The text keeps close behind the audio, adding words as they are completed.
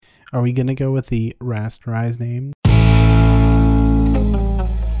Are we going to go with the rasterized name?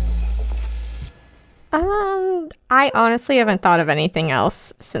 I honestly haven't thought of anything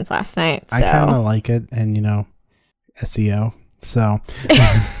else since last night. So. I kind of like it, and SEO. So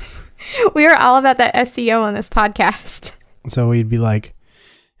we are all about that SEO on this podcast. So we'd be like,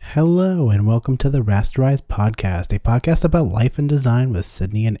 hello and welcome to the Rasterized Podcast, a podcast about life and design with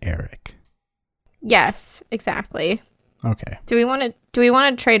Sydney and Eric. Yes, exactly. Okay. Do we want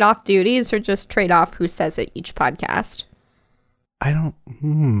to trade off duties or just trade off who says it each podcast?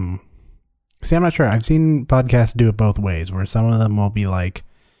 See, I'm not sure. I've seen podcasts do it both ways, where some of them will be like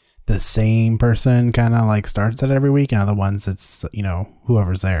the same person kind of like starts it every week, and other ones it's,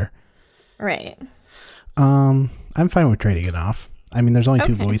 whoever's there. Right. I'm fine with trading it off. I mean, there's only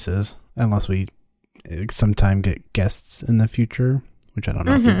two voices, unless we sometime get guests in the future, which I don't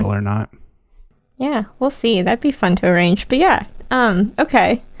know if we will or not. Yeah, we'll see. That'd be fun to arrange. But yeah,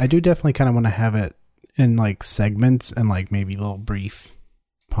 okay. I do definitely kind of want to have it in like segments and like maybe little brief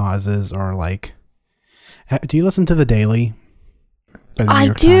pauses or like. Do you listen to The Daily? I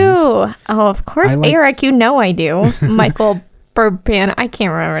do. Times? Oh, of course, Eric. I do. Michael Burban. I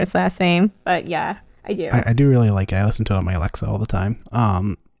can't remember his last name, but yeah, I do. I do really like it. I listen to it on my Alexa all the time.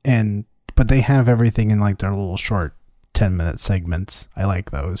 But they have everything in like their little short 10-minute segments. I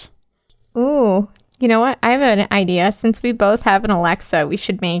like those. Ooh, you know what? I have an idea. Since we both have an Alexa, we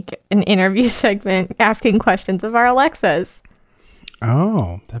should make an interview segment asking questions of our Alexas.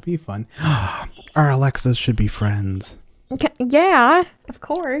 Oh, that'd be fun. Our Alexas should be friends. Yeah, of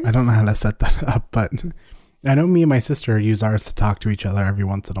course. I don't know how to set that up, but I know me and my sister use ours to talk to each other every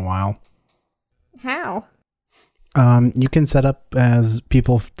once in a while. How? You can set up as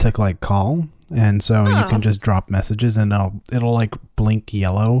people to like call, and so you can just drop messages, and it'll like blink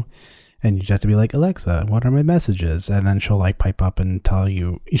yellow, and you just have to be like, Alexa, what are my messages? And then she'll like pipe up and tell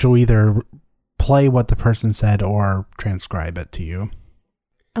you. She'll either play what the person said or transcribe it to you.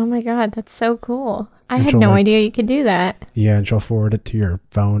 Oh my god, that's so cool! I had no idea you could do that. Yeah, and she'll forward it to your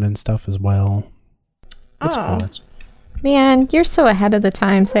phone and stuff as well. That's cool. Man, you're so ahead of the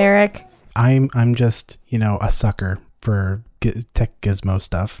times, Eric. I'm just, a sucker for tech gizmo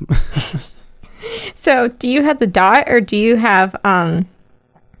stuff. So, do you have the Dot or do you have I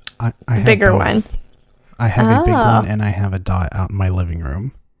the bigger one? I have a big one and I have a Dot out in my living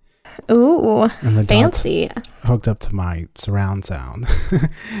room. Ooh, and the fancy. Dot's hooked up to my surround sound.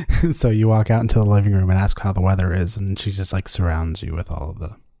 So you walk out into the living room and ask how the weather is, and she just like surrounds you with all of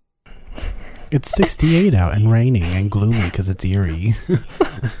the... It's 68 out and raining and gloomy because it's Erie.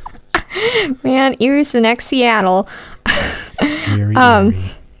 Man, Erie's the next Seattle. Dreary Erie.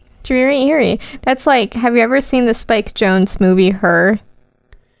 Dreary Erie. That's like, have you ever seen the Spike Jonze movie, Her?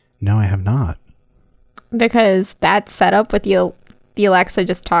 No, I have not. Because that setup with the Alexa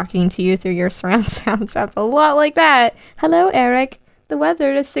just talking to you through your surround sound sounds a lot like that. Hello, Eric. The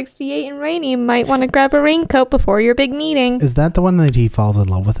weather is 68 and rainy. You might want to grab a raincoat before your big meeting. Is that the one that he falls in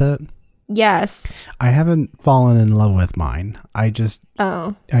love with it? Yes. I haven't fallen in love with mine. I use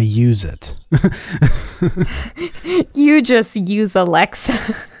it. You just use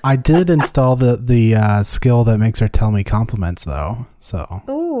Alexa. I did install the skill that makes her tell me compliments though. So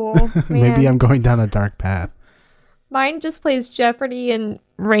ooh, maybe I'm going down a dark path. Mine just plays Jeopardy and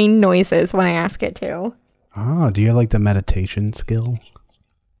rain noises when I ask it to. Oh, do you have like the meditation skill?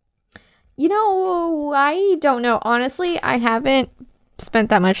 I don't know. Honestly, I haven't spent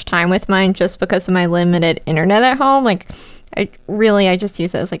that much time with mine just because of my limited internet at home. Like, I just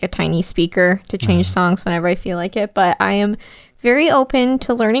use it as like a tiny speaker to change songs whenever I feel like it. But I am very open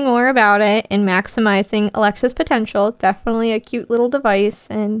to learning more about it and maximizing Alexa's potential. Definitely a cute little device,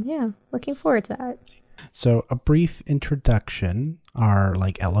 and yeah, looking forward to that. So a brief introduction are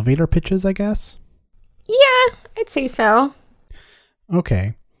like elevator pitches, I guess? Yeah, I'd say so.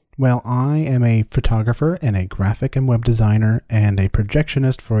 Okay. Well, I am a photographer and a graphic and web designer and a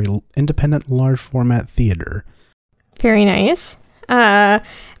projectionist for independent large format theater. Very nice.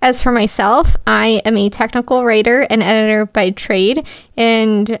 As for myself, I am a technical writer and editor by trade,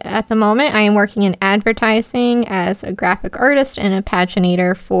 and at the moment I am working in advertising as a graphic artist and a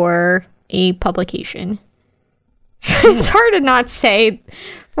paginator for a publication. It's hard to not say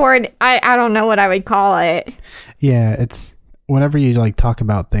for it. I don't know what I would call it. Yeah, it's whenever you like talk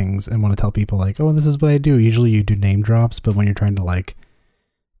about things and want to tell people like, oh, this is what I do. Usually you do name drops, but when you're trying to like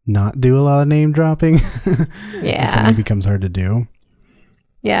not do a lot of name dropping, it suddenly becomes hard to do.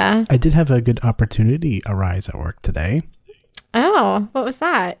 Yeah. I did have a good opportunity arise at work today. Oh, what was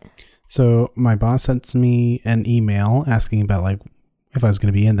that? So my boss sent me an email asking about like if I was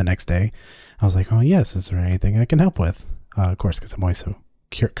going to be in the next day. I was like, oh yes, is there anything I can help with? Of course, because I'm always so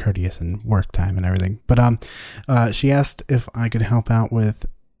courteous in work time and everything. But she asked if I could help out with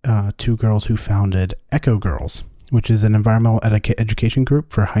two girls who founded Echo Girls, which is an environmental education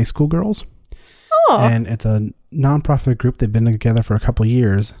group for high school girls. Oh. And it's a nonprofit group. They've been together for a couple of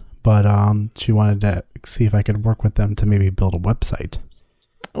years, but she wanted to see if I could work with them to maybe build a website.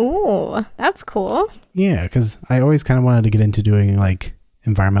 Ooh, that's cool. Yeah, because I always kind of wanted to get into doing like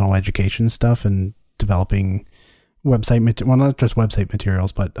environmental education stuff and developing website, well, not just website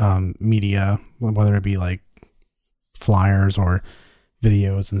materials, but media, whether it be like flyers or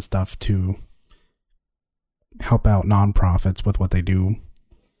videos and stuff to help out nonprofits with what they do.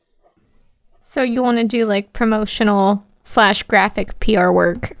 So you want to do like promotional / graphic PR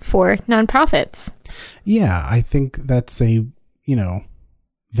work for nonprofits? Yeah, I think that's a,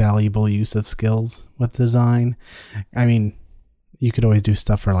 valuable use of skills with design. I mean, you could always do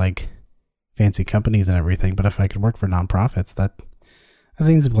stuff for like fancy companies and everything, but if I could work for nonprofits, that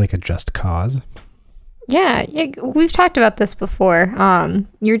seems like a just cause. Yeah, we've talked about this before.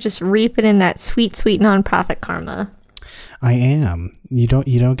 You're just reaping in that sweet, sweet nonprofit karma. I am. You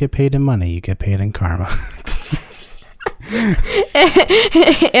don't get paid in money, you get paid in karma.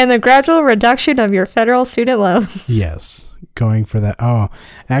 And the gradual reduction of your federal student loan. Yes, going for that. Oh,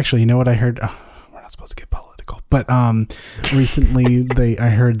 actually, you know what I heard? Oh, we're not supposed to get political, but recently I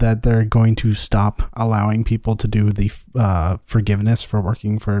heard that they're going to stop allowing people to do the forgiveness for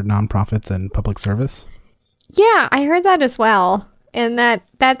working for nonprofits and public service. Yeah, I heard that as well, and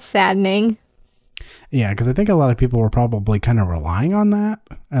that's saddening. Yeah, because I think a lot of people were probably kind of relying on that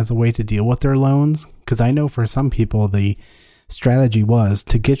as a way to deal with their loans. Because I know for some people, the strategy was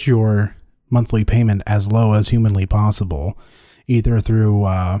to get your monthly payment as low as humanly possible, either through,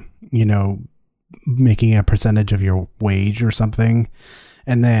 making a percentage of your wage or something,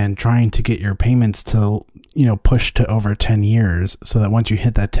 and then trying to get your payments to, push to over 10 years so that once you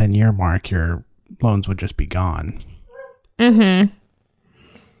hit that 10-year mark, your loans would just be gone. Mm-hmm.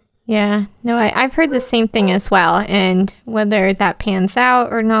 Yeah, no, I've heard the same thing as well, and whether that pans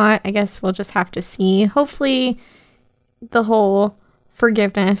out or not, I guess we'll just have to see. Hopefully, the whole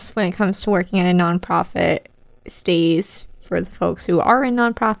forgiveness when it comes to working at a nonprofit stays for the folks who are in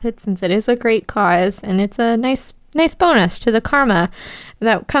nonprofits, since it is a great cause, and it's a nice bonus to the karma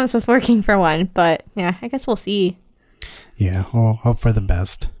that comes with working for one. But yeah, I guess we'll see. Yeah, we'll hope for the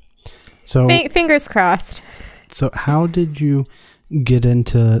best. So fingers crossed. So how did you get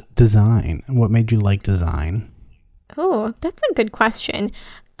into design? What made you like design? Oh, that's a good question.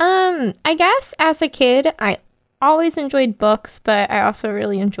 I guess as a kid, I always enjoyed books, but I also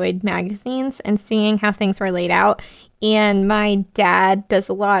really enjoyed magazines and seeing how things were laid out. And my dad does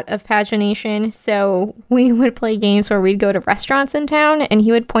a lot of pagination, so we would play games where we'd go to restaurants in town, and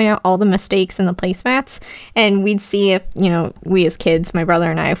he would point out all the mistakes in the placemats, and we'd see if, we as kids, my brother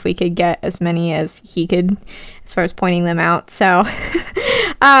and I, if we could get as many as he could as far as pointing them out. So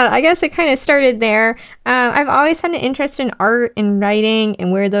I guess it kind of started there. I've always had an interest in art and writing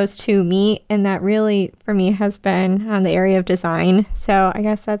and where those two meet, and that really, for me, has been on the area of design. So I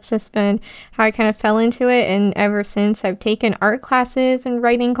guess that's just been how I kind of fell into it, and ever since I've taken art classes and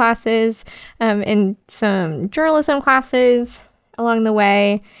writing classes and some journalism classes along the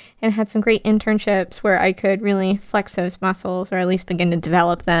way, and had some great internships where I could really flex those muscles, or at least begin to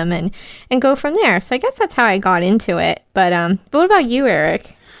develop them, and go from there. So I guess that's how I got into it. But what about you,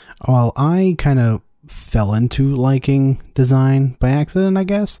 Eric? Well, I kind of fell into liking design by accident, I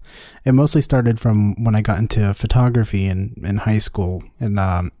guess. It mostly started from when I got into photography in high school, and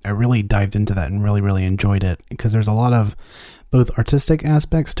I really dived into that and really, really enjoyed it, because there's a lot of both artistic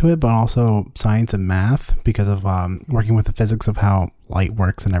aspects to it, but also science and math because of working with the physics of how light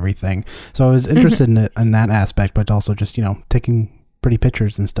works and everything. So I was interested in that aspect, but also just, taking pretty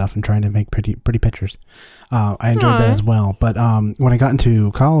pictures and stuff and trying to make pretty pictures. I enjoyed that as well. But when I got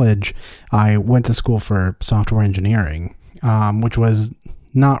into college, I went to school for software engineering, which was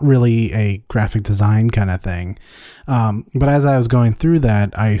not really a graphic design kind of thing. But as I was going through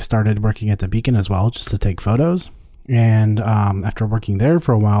that, I started working at the Beacon as well, just to take photos. And after working there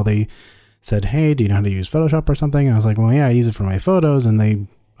for a while, they said, "Hey, do you know how to use Photoshop or something?" And I was like, "Well, yeah, I use it for my photos." And they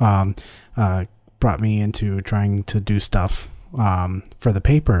brought me into trying to do stuff for the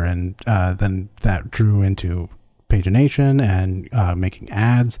paper, and then that drew into pagination and making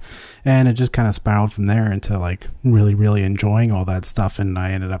ads, and it just kind of spiraled from there into like really, really enjoying all that stuff. And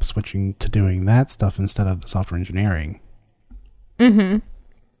I ended up switching to doing that stuff instead of the software engineering. Mm-hmm.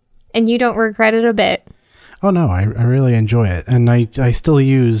 And you don't regret it a bit? Oh no, I really enjoy it, and I still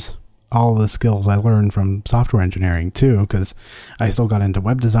use all the skills I learned from software engineering too, because I still got into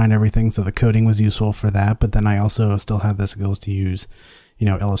web design and everything, so the coding was useful for that. But then I also still have the skills to use,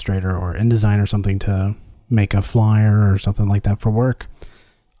 Illustrator or InDesign or something to make a flyer or something like that for work.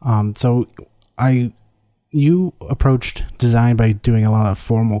 So you approached design by doing a lot of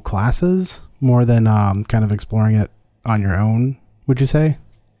formal classes more than kind of exploring it on your own, would you say?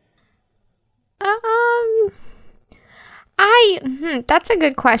 That's a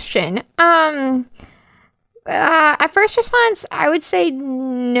good question. At first response, I would say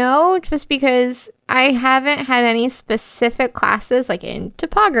no, just because I haven't had any specific classes like in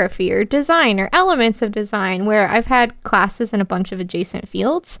typography or design or elements of design where I've had classes in a bunch of adjacent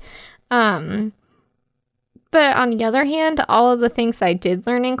fields. But on the other hand, all of the things that I did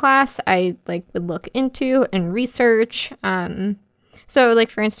learn in class, I would look into and research. So like,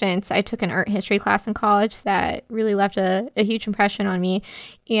 for instance, I took an art history class in college that really left a huge impression on me.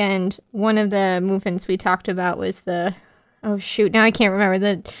 And one of the movements we talked about was now I can't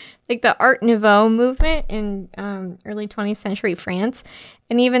remember, the Art Nouveau movement in early 20th century France.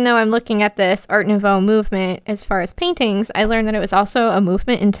 And even though I'm looking at this Art Nouveau movement as far as paintings, I learned that it was also a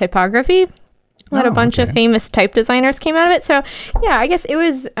movement in typography. That a bunch of famous type designers came out of it. So yeah, I guess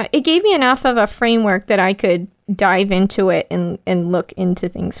it gave me enough of a framework that I could dive into it and look into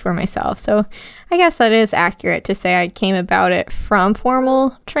things for myself. So I guess that is accurate to say I came about it from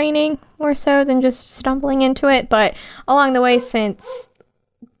formal training more so than just stumbling into it. But along the way, since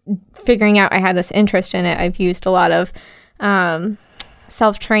figuring out I had this interest in it, I've used a lot of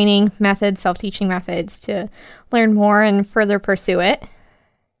self-training methods, self-teaching methods to learn more and further pursue it.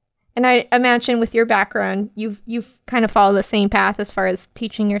 And I imagine with your background, you've kind of followed the same path as far as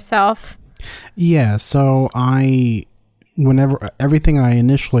teaching yourself. Yeah, so everything I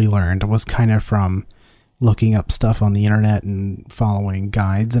initially learned was kind of from looking up stuff on the internet and following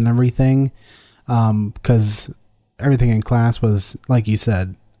guides and everything, because everything in class was, like you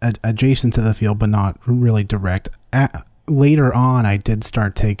said, adjacent to the field, but not really direct. Later on, I did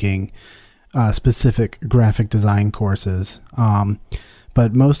start taking specific graphic design courses,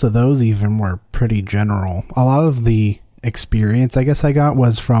 but most of those even were pretty general. A lot of the experience I guess I got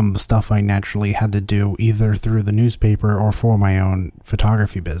was from stuff I naturally had to do either through the newspaper or for my own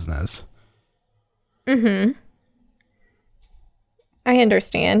photography business. I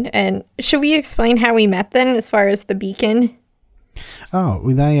understand. And should we explain how we met then as far as the Beacon? Oh,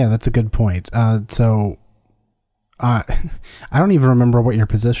 yeah, that's a good point. So I don't even remember what your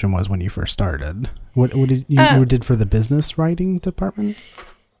position was when you first started. What did you did for the business writing department?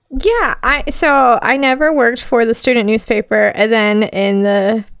 Yeah, I never worked for the student newspaper, and then in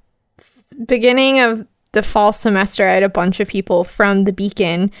the beginning of the fall semester, I had a bunch of people from the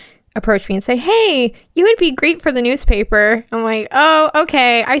Beacon approach me and say, "Hey, you would be great for the newspaper." I'm like, "Oh,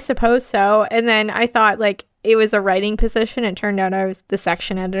 okay, I suppose so." And then I thought it was a writing position. It turned out I was the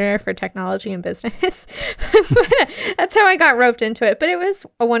section editor for technology and business. But that's how I got roped into it. But it was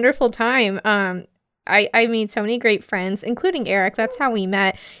a wonderful time. I made so many great friends, including Eric. That's how we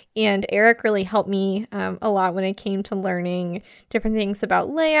met. And Eric really helped me a lot when it came to learning different things about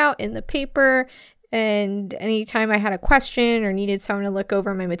layout in the paper. And anytime I had a question or needed someone to look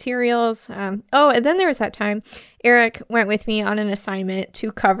over my materials. And then there was that time Eric went with me on an assignment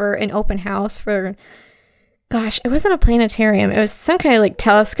to cover an open house for, gosh, it wasn't a planetarium. It was some kind of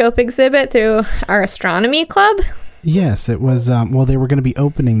telescope exhibit through our astronomy club. Yes, it was, they were going to be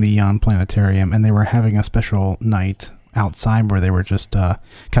opening the Planetarium, and they were having a special night outside where they were just kind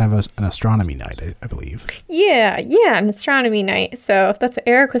of an astronomy night, I believe. Yeah, an astronomy night. So that's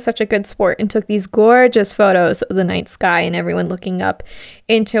Eric was such a good sport and took these gorgeous photos of the night sky and everyone looking up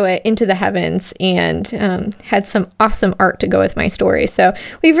into the heavens, and had some awesome art to go with my story. So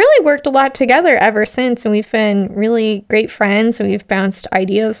we've really worked a lot together ever since, and we've been really great friends, and we've bounced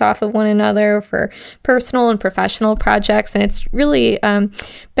ideas off of one another for personal and professional projects, and it's really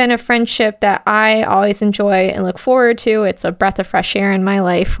been a friendship that I always enjoy and look forward to. It's a breath of fresh air in my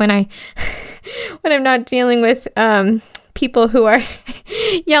life when I'm not dealing with people who are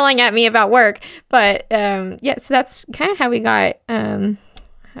yelling at me about work. But so that's kind of how we got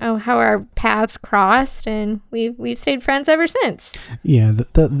how our paths crossed, and we've stayed friends ever since. Yeah,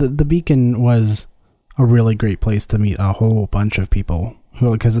 the Beacon was a really great place to meet a whole bunch of people,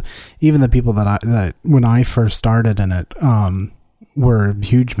 because even the people that when I first started in it were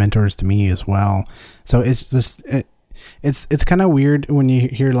huge mentors to me as well. So it's just it's kind of weird when you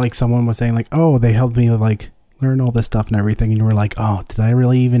hear someone was saying oh, they helped me learn all this stuff and everything, and you were like, oh, did I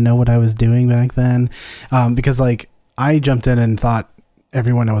really even know what I was doing back then? Because I jumped in and thought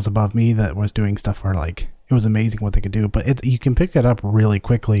everyone that was above me that was doing stuff were it was amazing what they could do, but you can pick it up really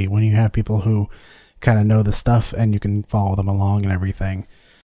quickly when you have people who kind of know the stuff and you can follow them along and everything.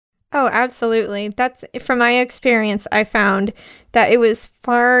 Oh, absolutely. That's from my experience. I found that it was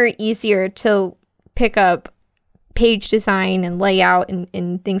far easier to pick up page design and layout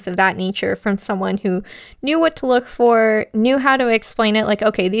and things of that nature from someone who knew what to look for, knew how to explain it. Like,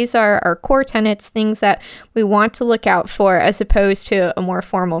 okay, these are our core tenets, things that we want to look out for, as opposed to a more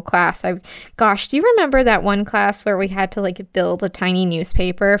formal class. Gosh, do you remember that one class where we had to like build a tiny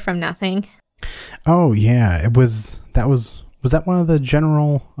newspaper from nothing? Oh yeah, was that one of the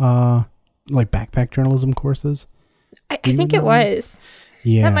general like backpack journalism courses? I think it was.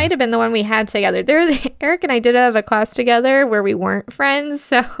 Yeah. That might have been the one we had together. Eric and I did have a class together where we weren't friends,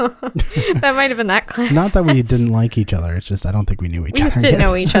 so that might have been that class. Not that we didn't like each other. It's just I don't think we knew each other. We just didn't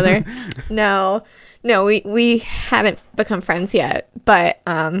know each other. No, we hadn't become friends yet. But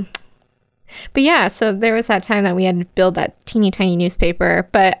yeah, so there was that time that we had to build that teeny tiny newspaper.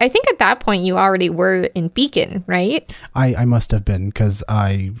 But I think at that point you already were in Beacon, right? I must have been, because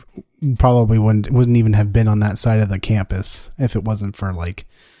I probably wouldn't even have been on that side of the campus if it wasn't for like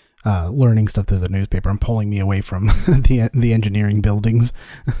learning stuff through the newspaper and pulling me away from the engineering buildings.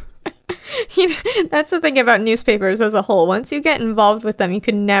 You know, that's the thing about newspapers as a whole. Once you get involved with them, you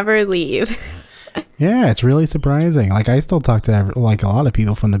can never leave. Yeah, it's really surprising. Like, I still talk to like a lot of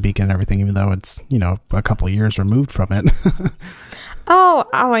people from the Beacon and everything, even though it's, you know, a couple of years removed from it. Oh,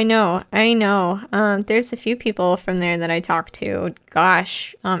 I know. There's a few people from there that I talk to,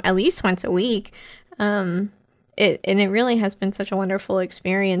 gosh, at least once a week. It really has been such a wonderful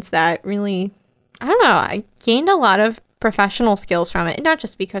experience that really, I don't know, I gained a lot of professional skills from it. Not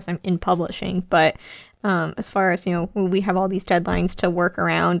just because I'm in publishing, but as far as, you know, we have all these deadlines to work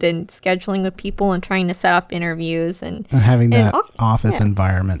around and scheduling with people and trying to set up interviews and having that office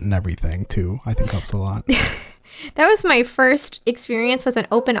environment and everything too, I think helps a lot. That was my first experience with an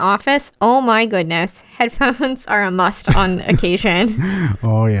open office. Oh my goodness. Headphones are a must on occasion.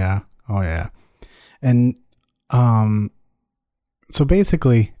 Oh yeah. And so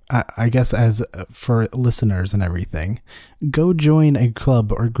basically, I guess as for listeners and everything, go join a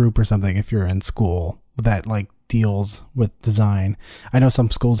club or group or something if you're in school that like deals with design. I know some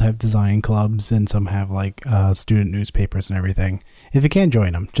schools have design clubs and some have like student newspapers and everything. If you can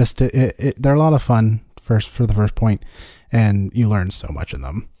join them, they're a lot of fun. For the first point, and you learn so much in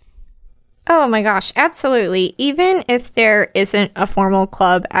them. Oh my gosh, absolutely. Even if there isn't a formal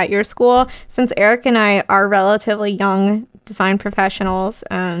club at your school, since Eric and I are relatively young design professionals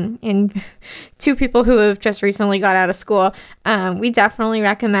and two people who have just recently got out of school, we definitely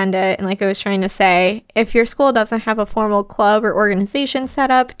recommend it. And like I was trying to say, if your school doesn't have a formal club or organization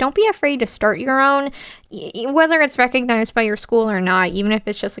set up, don't be afraid to start your own, whether it's recognized by your school or not, even if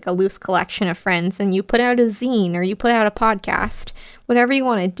it's just like a loose collection of friends and you put out a zine or you put out a podcast, whatever you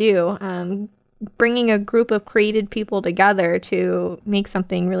want to do. Bringing a group of creative people together to make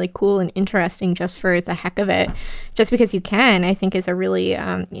something really cool and interesting just for the heck of it, just because you can, I think is a really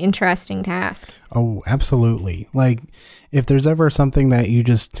interesting task. Oh, absolutely. Like, if there's ever something that you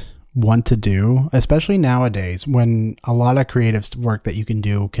just want to do, especially nowadays when a lot of creative work that you can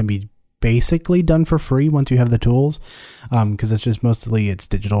do can be basically done for free once you have the tools, because it's just mostly it's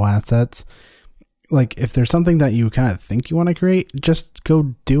digital assets. Like, if there's something that you kind of think you want to create, just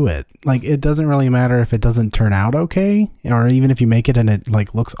go do it. Like, it doesn't really matter if it doesn't turn out okay, or even if you make it and it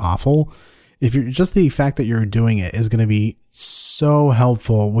like looks awful. If you're just the fact that you're doing it is going to be so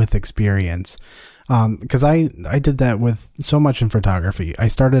helpful with experience. Because I did that with so much in photography. I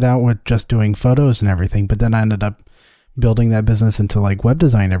started out with just doing photos and everything, but then I ended up building that business into like web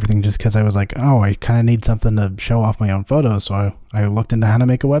design and everything, just because I was like, oh, I kind of need something to show off my own photos. So I looked into how to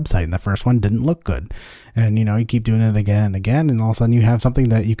make a website, and the first one didn't look good. And, you know, you keep doing it again and again, and all of a sudden you have something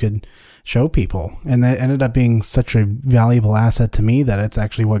that you could show people. And that ended up being such a valuable asset to me that it's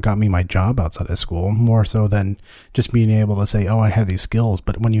actually what got me my job outside of school, more so than just being able to say, oh, I have these skills.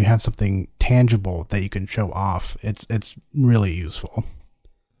 But when you have something tangible that you can show off, it's really useful.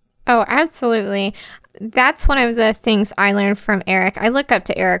 Oh, absolutely. That's one of the things I learned from Eric. I look up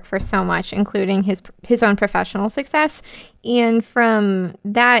to Eric for so much, including his own professional success. And from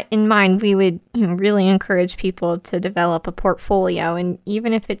that in mind, we would really encourage people to develop a portfolio. And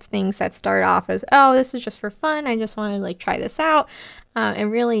even if it's things that start off as, oh, this is just for fun, I just want to like try this out.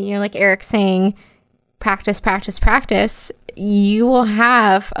 And really, like Eric's saying, practice, you will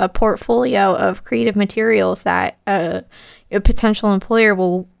have a portfolio of creative materials that a potential employer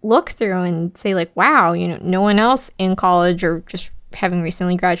will look through and say like, wow, no one else in college or just having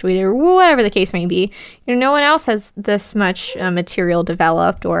recently graduated or whatever the case may be. No one else has this much material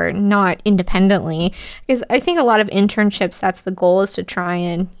developed or not independently, because I think a lot of internships, that's the goal, is to try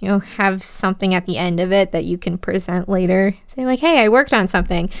and have something at the end of it that you can present later, say like, hey, I worked on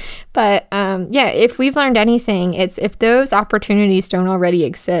something. But if we've learned anything, it's if those opportunities don't already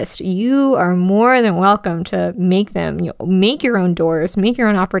exist, you are more than welcome to make them. Make your own doors, make your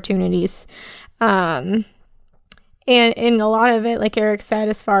own opportunities. And in a lot of it, like Eric said,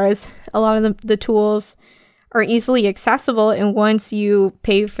 as far as a lot of the tools are easily accessible, and once you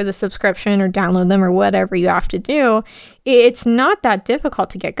pay for the subscription or download them or whatever you have to do, it's not that difficult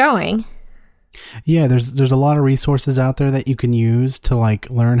to get going. Yeah, there's a lot of resources out there that you can use to like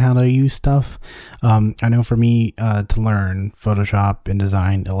learn how to use stuff. I know for me to learn Photoshop,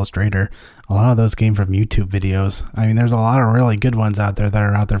 InDesign, Illustrator, a lot of those came from YouTube videos. I mean, there's a lot of really good ones out there that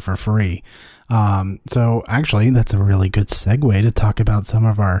are out there for free. So actually, that's a really good segue to talk about some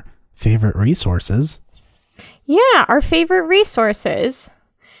of our favorite resources. Yeah, our favorite resources.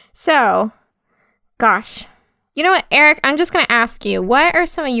 So, gosh. You know what, Eric? I'm just going to ask you, what are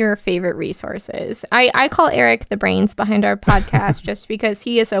some of your favorite resources? I call Eric the brains behind our podcast just because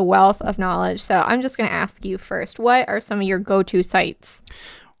he is a wealth of knowledge. So I'm just going to ask you first, what are some of your go-to sites?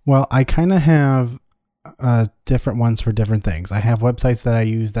 Well, I kind of have different ones for different things. I have websites that I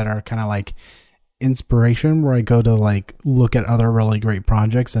use that are kind of like inspiration, where I go to like look at other really great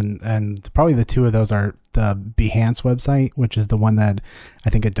projects, and probably the two of those are the Behance website, which is the one that I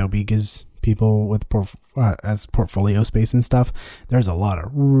think Adobe gives people with as portfolio space and stuff. There's a lot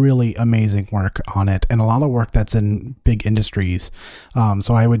of really amazing work on it, and a lot of work that's in big industries.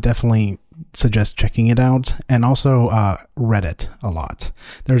 So I would definitely suggest checking it out. And also Reddit a lot.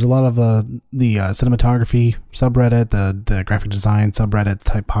 There's a lot of the cinematography subreddit, the graphic design subreddit,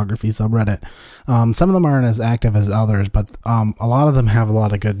 typography subreddit. Some of them aren't as active as others, but a lot of them have a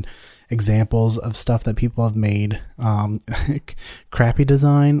lot of good examples of stuff that people have made. Crappy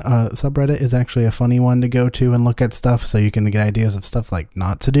design subreddit is actually a funny one to go to and look at stuff, so you can get ideas of stuff like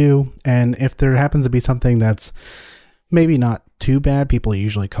not to do. And if there happens to be something that's maybe not too bad, people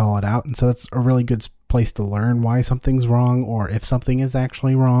usually call it out, and so that's a really good place to learn why something's wrong or if something is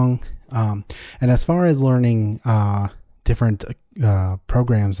actually wrong. And as far as learning different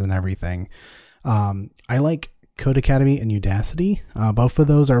programs and everything, I like Codecademy and Udacity. Both of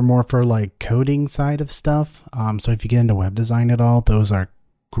those are more for like coding side of stuff. So if you get into web design at all, those are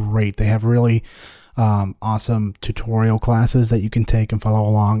great. They have really awesome tutorial classes that you can take and follow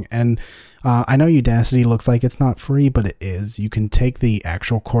along. And I know Udacity looks like it's not free, but it is. You can take the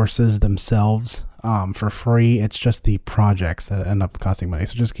actual courses themselves for free. It's just the projects that end up costing money.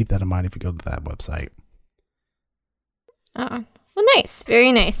 So just keep that in mind if you go to that website. Oh, well, nice.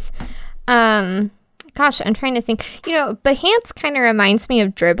 Very nice. Gosh, I'm trying to think. Behance kind of reminds me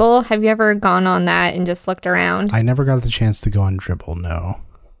of Dribbble. Have you ever gone on that and just looked around? I never got the chance to go on Dribbble, no.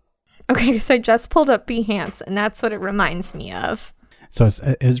 Okay, so I just pulled up Behance, and that's what it reminds me of. So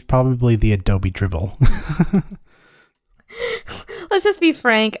it's probably the Adobe Dribbble. Let's just be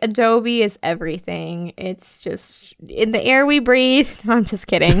frank. Adobe is everything. It's just in the air we breathe. No, I'm just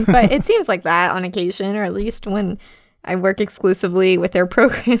kidding. But it seems like that on occasion, or at least when I work exclusively with their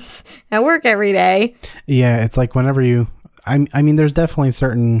programs at work every day. Yeah, it's like whenever I mean, there's definitely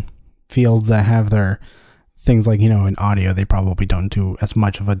certain fields that have their things like, in audio, they probably don't do as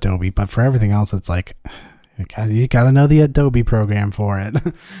much of Adobe, but for everything else, it's like, you gotta know the Adobe program for it.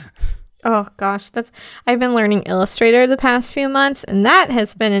 Oh gosh, I've been learning Illustrator the past few months, and that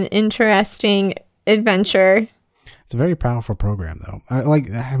has been an interesting adventure. It's a very powerful program, though.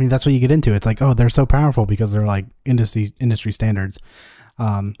 I mean, that's what you get into. It's like, oh, they're so powerful because they're like industry standards,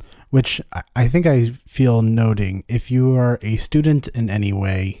 which I think I feel noting. If you are a student in any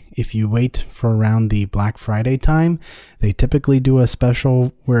way, if you wait for around the Black Friday time, they typically do a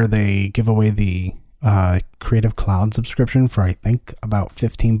special where they give away the Creative Cloud subscription for, I think, about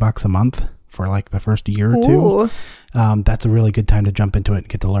 $15 a month for like the first year or two. That's a really good time to jump into it and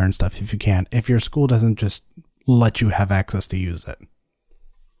get to learn stuff if you can. If your school doesn't just let you have access to use it.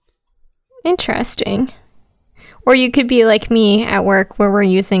 Interesting. Or you could be like me at work where we're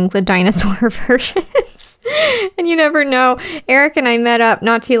using the dinosaur versions. And you never know. Eric and I met up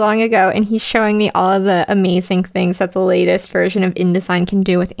not too long ago, and he's showing me all of the amazing things that the latest version of InDesign can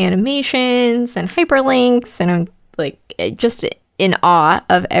do with animations and hyperlinks. And I'm like just in awe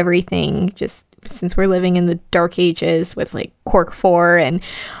of everything, just since we're living in the dark ages with like Quark 4 and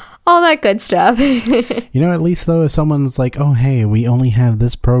all that good stuff. At least though, if someone's like, oh, hey, we only have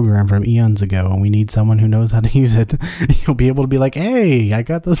this program from eons ago and we need someone who knows how to use it, you'll be able to be like, hey, I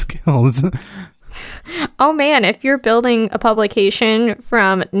got those skills. Oh man, if you're building a publication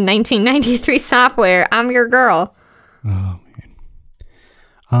from 1993 software, I'm your girl. Oh man.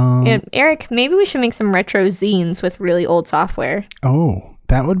 And Eric, maybe we should make some retro zines with really old software. Oh,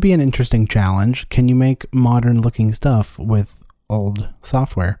 that would be an interesting challenge. Can you make modern looking stuff with old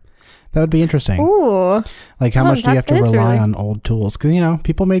software? That would be interesting. Ooh. Like how much do you have to rely on old tools? Because, you know,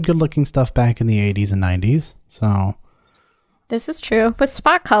 people made good looking stuff back in the 80s and 90s. So this is true. With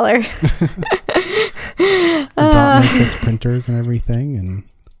spot color. dot matrix printers and everything. And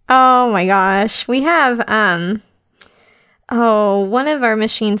oh my gosh. We have one of our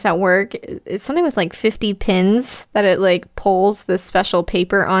machines at work, it's something with like 50 pins that it like pulls this special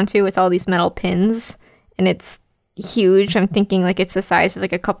paper onto with all these metal pins, and it's huge. I'm thinking like it's the size of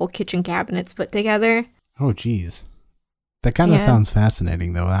like a couple kitchen cabinets put together. Oh geez. That kind of sounds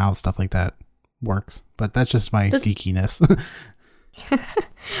fascinating though, how stuff like that works. But that's just my geekiness.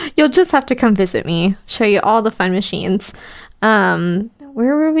 You'll just have to come visit me, show you all the fun machines. Where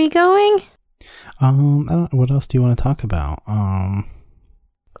were we going? I don't know, what else do you want to talk about?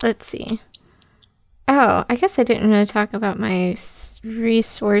 Let's see. Oh, I guess I didn't really talk about my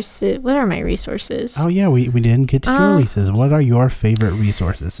resources. What are my resources? Oh yeah, we didn't get to your resources. What are your favorite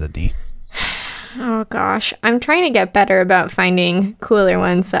resources, Sydney? Oh gosh, I'm trying to get better about finding cooler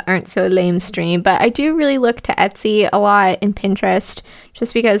ones that aren't so lamestream, but I do really look to Etsy a lot and Pinterest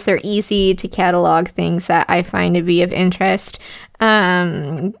just because they're easy to catalog things that I find to be of interest.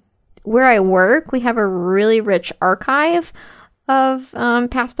 Where I work, we have a really rich archive of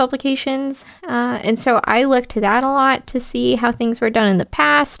past publications, and so I look to that a lot to see how things were done in the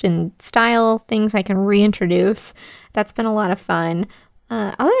past and style things I can reintroduce. That's been a lot of fun.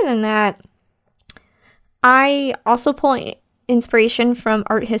 Other than that, I also pull inspiration from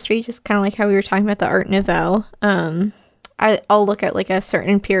art history, just kind of like how we were talking about the Art Nouveau. I'll look at like a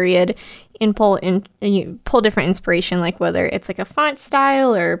certain period and pull different inspiration, like whether it's like a font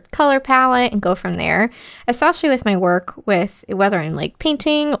style or color palette, and go from there. Especially with my work with whether I'm like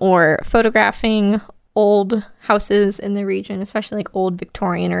painting or photographing old houses in the region, especially like old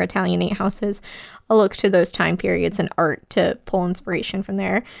Victorian or Italianate houses. I'll look to those time periods in art to pull inspiration from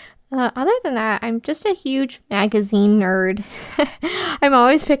there. Other than that, I'm just a huge magazine nerd. I'm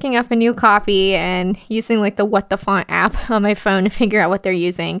always picking up a new copy and using like the What the Font app on my phone to figure out what they're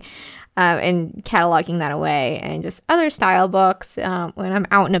using, and cataloging that away. And just other style books. When I'm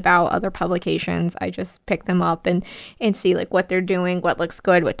out and about, other publications, I just pick them up and see like what they're doing, what looks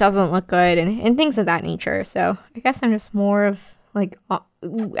good, what doesn't look good, and things of that nature. So I guess I'm just more of like,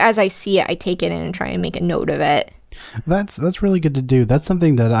 as I see it, I take it in and try and make a note of it. That's really good to do. That's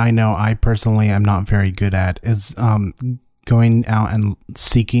something that I know I personally am not very good at, is going out and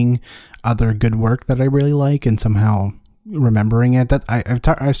seeking other good work that I really like and somehow remembering it. That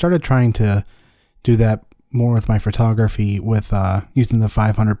I started trying to do that more with my photography with using the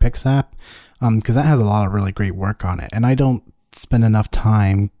 500 Pix app, because that has a lot of really great work on it, and I don't spend enough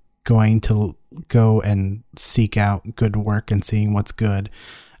time going to go and seek out good work and seeing what's good,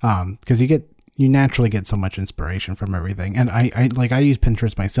 because you naturally get so much inspiration from everything. And I use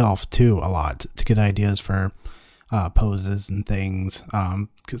Pinterest myself too a lot to get ideas for poses and things.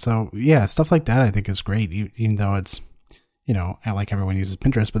 So yeah, stuff like that I think is great, even though it's, you know, I like everyone uses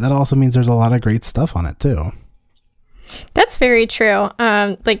Pinterest, but that also means there's a lot of great stuff on it too. That's very true.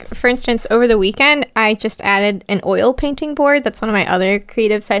 Like for instance, over the weekend, I just added an oil painting board. That's one of my other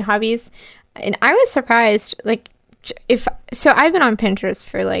creative side hobbies. And I was surprised, like, I've been on Pinterest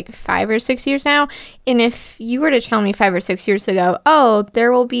for like 5 or 6 years now, and if you were to tell me 5 or 6 years ago, oh,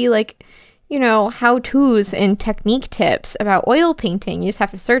 there will be like, you know, how-tos and technique tips about oil painting, you just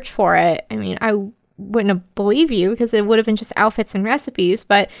have to search for it, I mean, I wouldn't have believed you, because it would have been just outfits and recipes.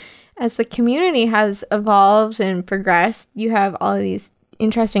 But as the community has evolved and progressed, you have all of these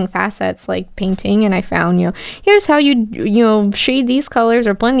interesting facets like painting, and I found, you know, here's how you shade these colors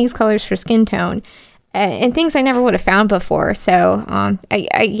or blend these colors for skin tone. And things I never would have found before. So,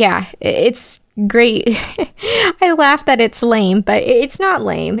 yeah, it's great. I laugh that it's lame, but it's not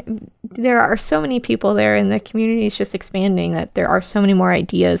lame. There are so many people there, and the community is just expanding, that there are so many more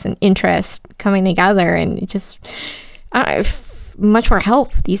ideas and interests coming together, and just much more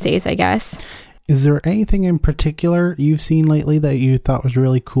help these days, I guess. Is there anything in particular you've seen lately that you thought was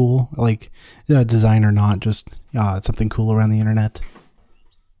really cool, like design or not, just something cool around the internet?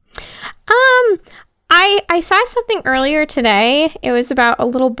 I saw something earlier today. It was about a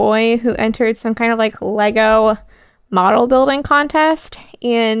little boy who entered some kind of like Lego model building contest.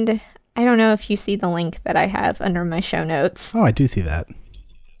 And I don't know if you see the link that I have under my show notes. Oh, I do see that.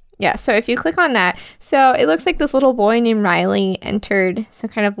 Yeah, so if you click on that, so it looks like this little boy named Riley entered some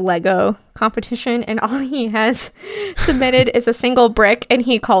kind of Lego competition, and all he has submitted is a single brick, and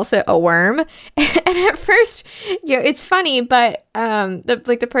he calls it a worm. And at first, it's funny, but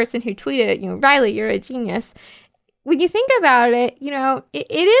the person who tweeted it, Riley, you're a genius. When you think about it,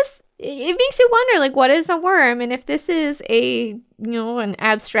 it makes you wonder, like, what is a worm? And if this is an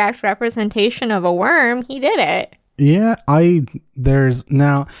abstract representation of a worm, he did it. Yeah, I'm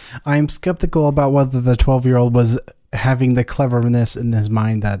skeptical about whether the 12-year-old was having the cleverness in his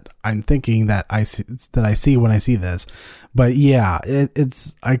mind that I'm thinking that I see when I see this. But yeah,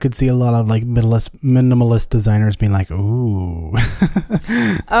 I could see a lot of like minimalist designers being like, ooh.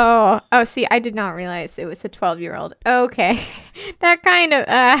 oh, see, I did not realize it was a 12-year-old. Okay. That kind of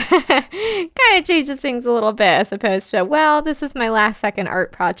changes things a little bit, as opposed to, well, this is my last second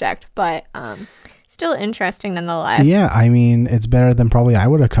art project, but still interesting nonetheless. Yeah, I mean, it's better than probably I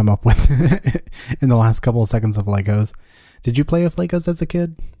would have come up with in the last couple of seconds of Legos. Did you play with Legos as a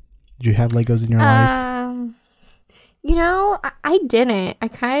kid? Did you have Legos in your life? I didn't. I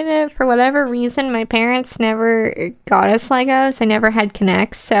kind of, for whatever reason, my parents never got us Legos. I never had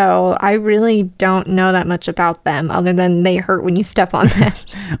Connects, so I really don't know that much about them, other than they hurt when you step on them.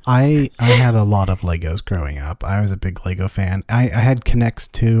 I had a lot of Legos growing up. I was a big Lego fan. I had Connects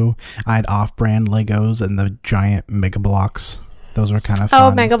too. I had off-brand Legos and the giant Mega Bloks. Those were kind of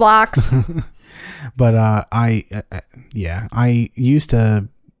fun. Oh, Mega Bloks. But I used to,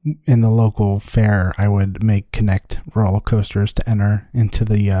 in the local fair, I would make Connect roller coasters to enter into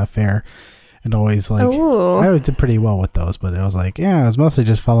the fair. And always I always did pretty well with those, but it was like, I was mostly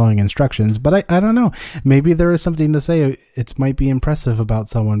just following instructions. But I don't know. Maybe there is something to say. It might be impressive about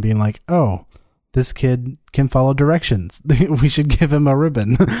someone being like, oh, this kid can follow directions. We should give him a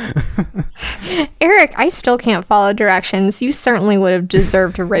ribbon. Eric, I still can't follow directions. You certainly would have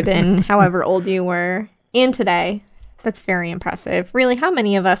deserved a ribbon, however old you were. And today. That's very impressive. Really, how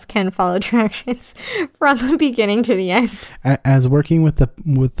many of us can follow directions from the beginning to the end? As working with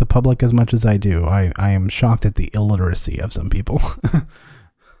the public as much as I do, I am shocked at the illiteracy of some people.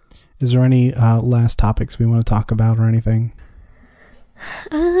 Is there any last topics we want to talk about or anything?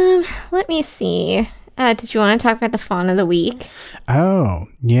 Let me see. Did you want to talk about the Fawn of the Week? Oh,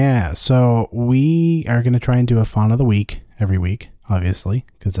 yeah. So we are going to try and do a Fawn of the Week every week, obviously,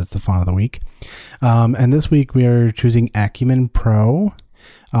 because that's the Fawn of the Week. And this week we are choosing Acumen Pro.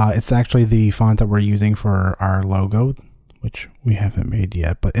 It's actually the font that we're using for our logo, which we haven't made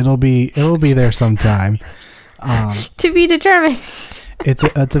yet, but it'll be there sometime. To be determined. It's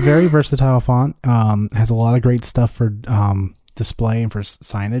a very versatile font. Has a lot of great stuff for display and for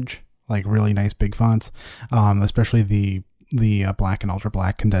signage, like really nice big fonts, especially the black and ultra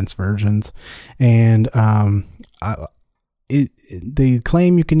black condensed versions. And they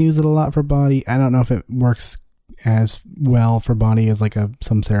claim you can use it a lot for body. I don't know if it works as well for body as like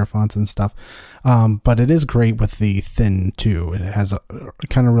some serif fonts and stuff, but it is great with the thin too. It has a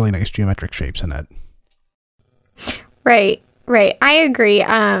kind of really nice geometric shapes in it. Right. I agree.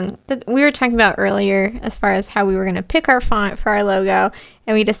 We were talking about earlier as far as how we were going to pick our font for our logo,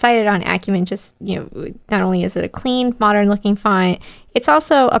 and we decided on Acumen. Just, not only is it a clean, modern looking font, it's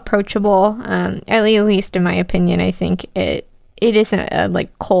also approachable. At least in my opinion, I think it isn't a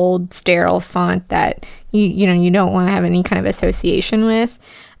like cold, sterile font that you don't want to have any kind of association with.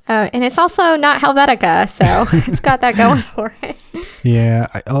 And it's also not Helvetica, so it's got that going for it. Yeah,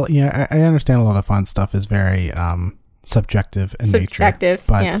 I understand a lot of font stuff is very subjective in nature,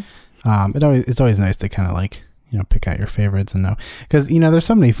 but yeah. It's always nice to kind of like pick out your favorites and know, because there's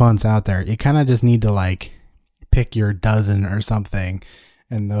so many fonts out there. You kind of just need to like pick your dozen or something,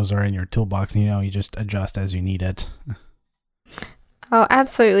 and those are in your toolbox, and you just adjust as you need it. Oh,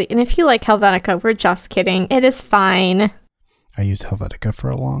 absolutely. And if you like Helvetica, we're just kidding. It is fine. I used Helvetica for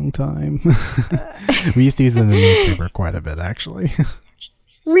a long time. We used to use it in the newspaper quite a bit, actually.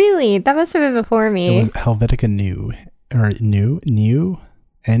 Really? That must have been before me. It was Helvetica New. Or New?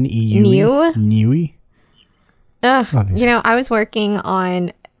 N-E-U-E? New? Newy? I was working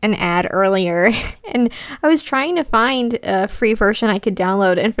on an ad earlier, and I was trying to find a free version I could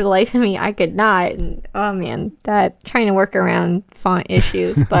download, and for the life of me, I could not. And, oh man, trying to work around font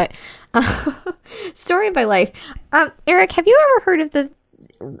issues, but story of my life. Eric, have you ever heard of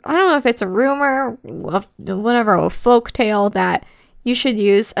I don't know if it's a rumor, whatever, a folk tale that you should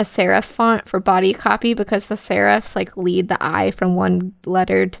use a serif font for body copy because the serifs like lead the I from one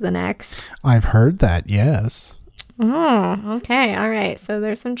letter to the next? I've heard that, yes. Oh, okay. All right. So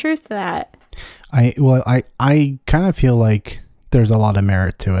there's some truth to that. I kind of feel like there's a lot of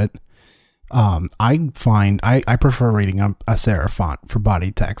merit to it. I prefer reading a serif font for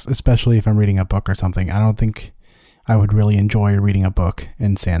body text, especially if I'm reading a book or something. I don't think I would really enjoy reading a book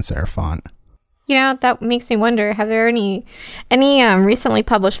in sans serif font. You know, that makes me wonder, have there any recently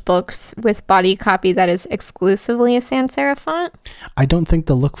published books with body copy that is exclusively a sans serif font? I don't think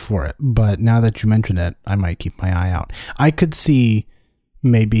they'll look for it, but now that you mention it, I might keep my eye out. I could see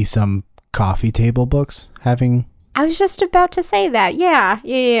maybe some coffee table books having... I was just about to say that.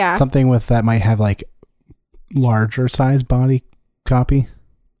 Yeah. Something with that might have like larger size body copy.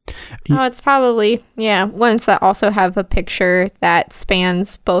 Oh, it's probably, ones that also have a picture that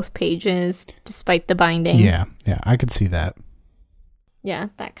spans both pages despite the binding. Yeah, I could see that. Yeah,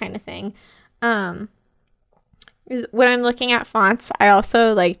 that kind of thing. When I'm looking at fonts, I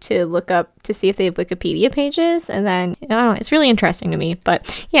also like to look up to see if they have Wikipedia pages, and then, I don't know, it's really interesting to me.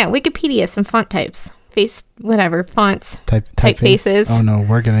 But yeah, Wikipedia, some font types. Fonts. Typefaces. Oh no,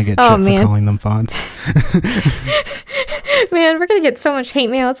 we're going to get shit for calling them fonts. Man, we're going to get so much hate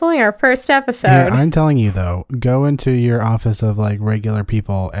mail. It's only our first episode. Here, I'm telling you though, go into your office of like regular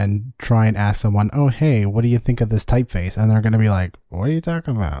people and try and ask someone, oh hey, what do you think of this typeface? And they're going to be like, what are you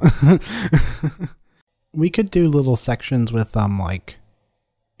talking about? We could do little sections with like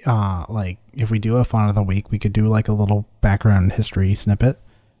if we do a font of the week, we could do like a little background history snippet.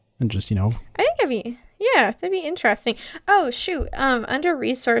 And just, I think that'd be interesting. Oh, shoot. Under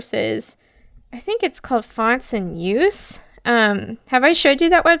resources, I think it's called Fonts in Use. Have I showed you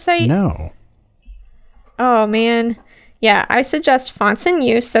that website? No. Oh, man. Yeah, I suggest Fonts in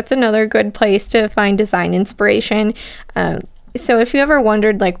Use. That's another good place to find design inspiration. So if you ever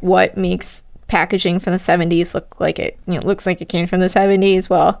wondered, like, what makes packaging from the 70s look like it, looks like it came from the 70s,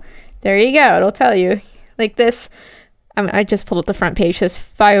 well, there you go. It'll tell you. Like this... I just pulled up the front page. This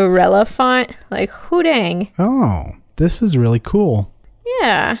Fiorella font. Like, who dang. Oh, this is really cool.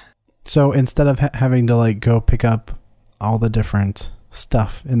 Yeah. So instead of having to like go pick up all the different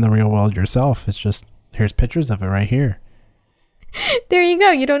stuff in the real world yourself, it's just, here's pictures of it right here. There you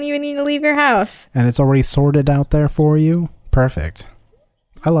go. You don't even need to leave your house. And it's already sorted out there for you. Perfect.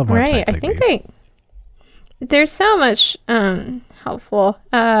 I love websites like these. I think there's so much helpful.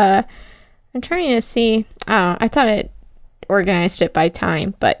 I'm trying to see. Oh, I thought it organized it by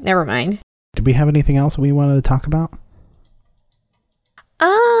time, but never mind. Did we have anything else we wanted to talk about?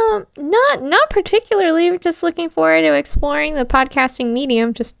 Not particularly. We're just looking forward to exploring the podcasting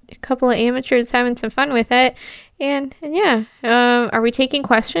medium. Just a couple of amateurs having some fun with it, and yeah. Are we taking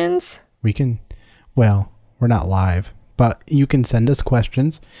questions? We can. Well, we're not live, but you can send us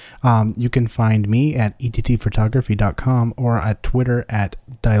questions. You can find me at ettphotography.com or at Twitter at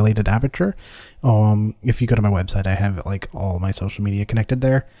Dilated Aperture. If you go to my website, I have like all my social media connected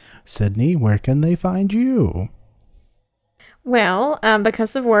there. Sydney, where can they find you? Well,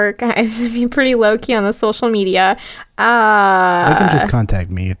 because of work, I have to be pretty low-key on the social media. They can just contact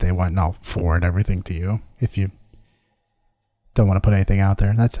me if they want, and I'll forward everything to you. If you don't want to put anything out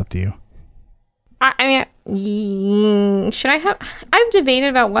there, that's up to you. I mean, should I have... I've debated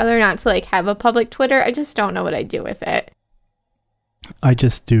about whether or not to, like, have a public Twitter. I just don't know what I'd do with it. I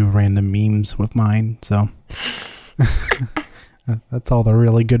just do random memes with mine, so... That's all they're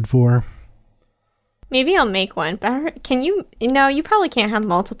really good for. Maybe I'll make one, but can you... No, you probably can't have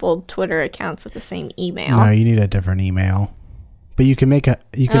multiple Twitter accounts with the same email. No, you need a different email. But you can make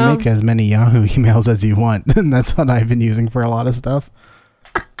make as many Yahoo emails as you want, and that's what I've been using for a lot of stuff.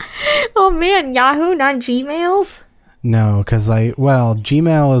 Oh man, Yahoo, not Gmails? No, because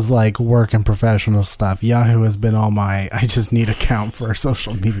Gmail is like work and professional stuff. Yahoo has been all I just need account for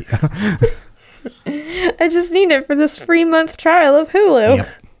social media. I just need it for this free month trial of Hulu. Yep.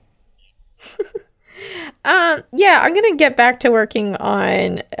 Yeah, I'm going to get back to working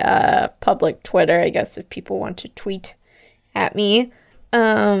on public Twitter, I guess, if people want to tweet at me.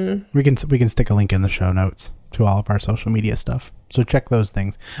 We can stick a link in the show notes to all of our social media stuff. So check those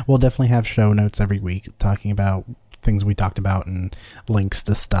things. We'll definitely have show notes every week talking about things we talked about and links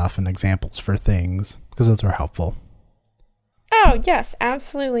to stuff and examples for things, because those are helpful. Oh, yes,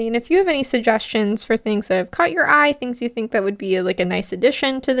 absolutely. And if you have any suggestions for things that have caught your eye, things you think that would be like a nice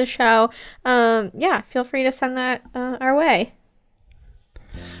addition to the show, yeah, feel free to send that our way.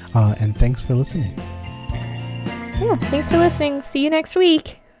 And thanks for listening. Yeah, thanks for listening. See you next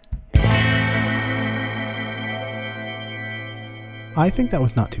week. I think that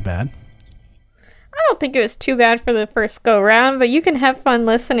was not too bad. I don't think it was too bad for the first go round, but you can have fun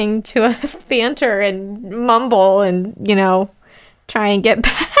listening to us banter and mumble and, try and get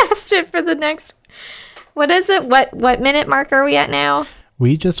past it for the next... What is it? What minute mark are we at now?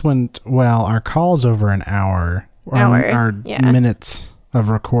 We just went... Well, our call's over an hour. Our minutes of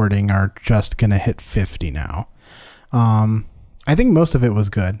recording are just going to hit 50 now. I think most of it was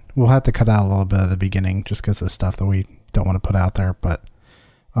good. We'll have to cut out a little bit of the beginning just because of stuff that we don't want to put out there. But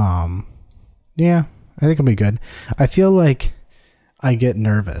yeah, I think it'll be good. I feel like I get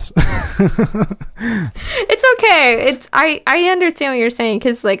nervous. It's okay. I understand what you're saying,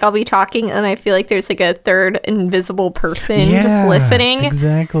 because like I'll be talking and I feel like there's like a third invisible person just listening.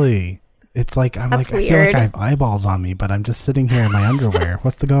 Exactly. It's like I feel like I have eyeballs on me, but I'm just sitting here in my underwear.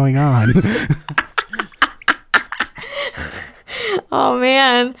 What's going on? Oh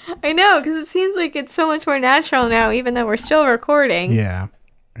man, I know, because it seems like it's so much more natural now, even though we're still recording. Yeah.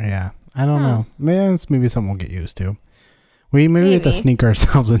 I don't know. Maybe something we'll get used to. Maybe have to sneak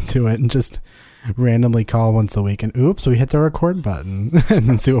ourselves into it and just randomly call once a week and oops, we hit the record button and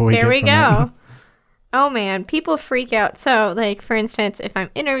then see what we get. There we go. It. Oh man, people freak out. So like, for instance, if I'm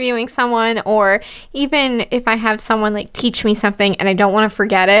interviewing someone, or even if I have someone like teach me something and I don't want to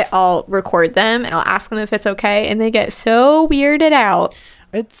forget it, I'll record them and I'll ask them if it's okay, and they get so weirded out.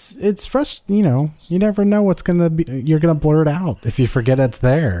 It's frustrating, you never know what's gonna be. You're gonna blur it out if you forget it's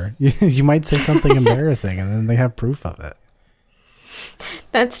there. You might say something embarrassing and then they have proof of it.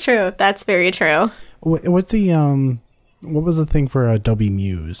 That's true. That's very true. What's the what was the thing for Adobe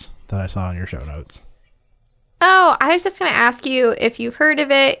Muse that I saw in your show notes? Oh, I was just going to ask you if you've heard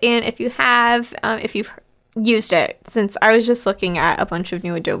of it, and if you have, if you've used it, since I was just looking at a bunch of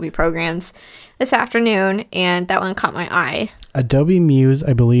new Adobe programs this afternoon, and that one caught my eye. Adobe Muse,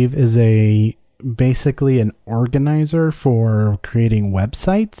 I believe, is basically an organizer for creating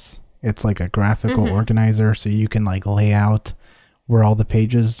websites. It's like a graphical organizer, so you can like lay out where all the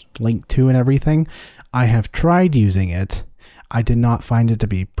pages link to and everything. I have tried using it. I did not find it to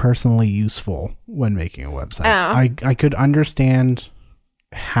be personally useful when making a website. Oh. I could understand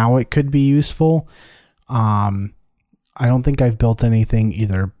how it could be useful. I don't think I've built anything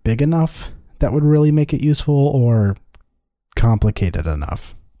either big enough that would really make it useful or complicated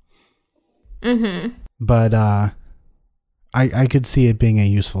enough. But I could see it being a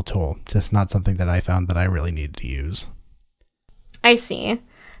useful tool, just not something that I found that I really needed to use. I see.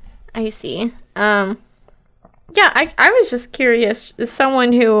 Yeah, I was just curious. As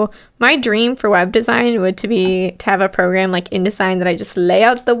someone who, my dream for web design would to have a program like InDesign that I just lay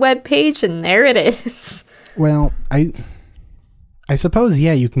out the web page and there it is. Well, I suppose,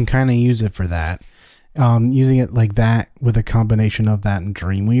 yeah, you can kind of use it for that. Using it like that with a combination of that and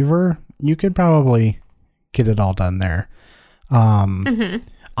Dreamweaver, you could probably get it all done there.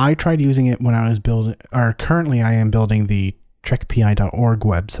 I tried using it when I was currently I am building the trekpi.org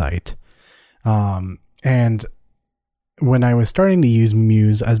website. And when I was starting to use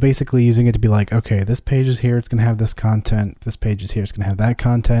Muse, I was basically using it to be like, okay, this page is here, it's going to have this content. This page is here, it's going to have that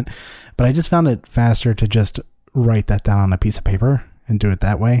content. But I just found it faster to just write that down on a piece of paper and do it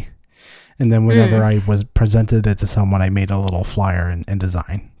that way. And then whenever I was presented it to someone, I made a little flyer in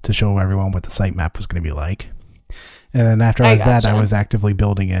InDesign to show everyone what the sitemap was going to be like. And then after I was actively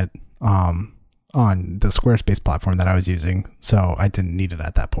building it on the Squarespace platform that I was using. So I didn't need it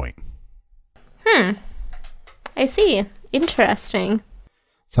at that point. I see. Interesting.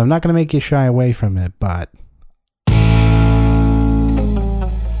 So I'm not going to make you shy away from it, but